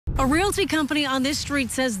A realty company on this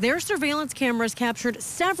street says their surveillance cameras captured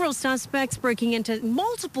several suspects breaking into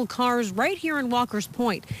multiple cars right here in Walker's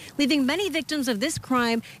Point, leaving many victims of this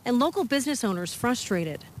crime and local business owners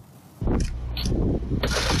frustrated.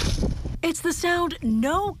 It's the sound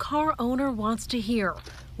no car owner wants to hear.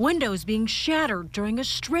 Windows being shattered during a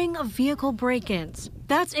string of vehicle break-ins.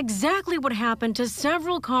 That's exactly what happened to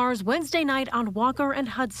several cars Wednesday night on Walker and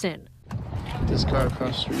Hudson. This car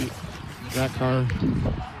across the street, that car,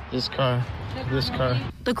 this car, this car.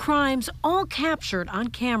 The crimes all captured on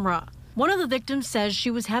camera. One of the victims says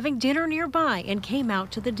she was having dinner nearby and came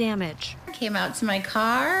out to the damage. I came out to my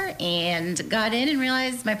car and got in and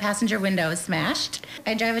realized my passenger window was smashed.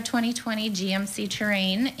 I drive a 2020 GMC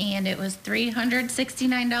Terrain and it was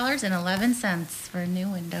 $369.11 for a new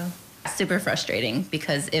window. Super frustrating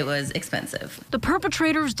because it was expensive. The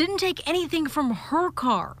perpetrators didn't take anything from her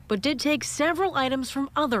car, but did take several items from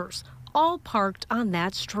others, all parked on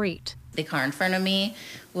that street. The car in front of me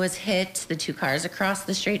was hit. The two cars across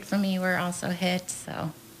the street from me were also hit,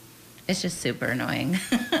 so it's just super annoying.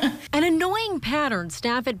 An annoying pattern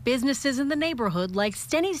staff at businesses in the neighborhood like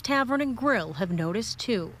Stenny's Tavern and Grill have noticed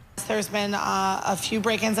too. There's been a few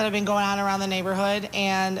break-ins that have been going on around the neighborhood,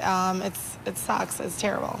 and it sucks. It's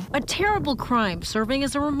terrible. A terrible crime serving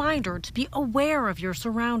as a reminder to be aware of your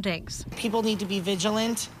surroundings. People need to be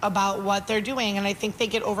vigilant about what they're doing, and I think they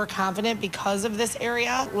get overconfident because of this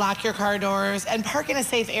area. Lock your car doors and park in a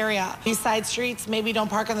safe area. These side streets, maybe don't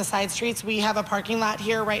park on the side streets. We have a parking lot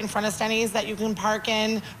here right in front of Stenny's that you can park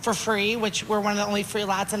in for free, which we're one of the only free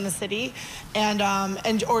lots in the city,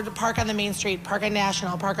 or to park on the main street, park on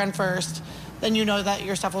National, park on First, then you know that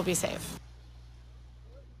your stuff will be safe.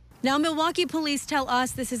 Now, Milwaukee police tell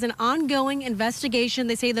us this is an ongoing investigation.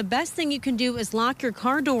 They say the best thing you can do is lock your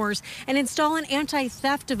car doors and install an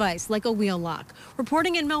anti-theft device like a wheel lock.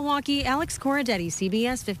 Reporting in Milwaukee, Alex Corradetti,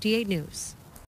 CBS 58 News.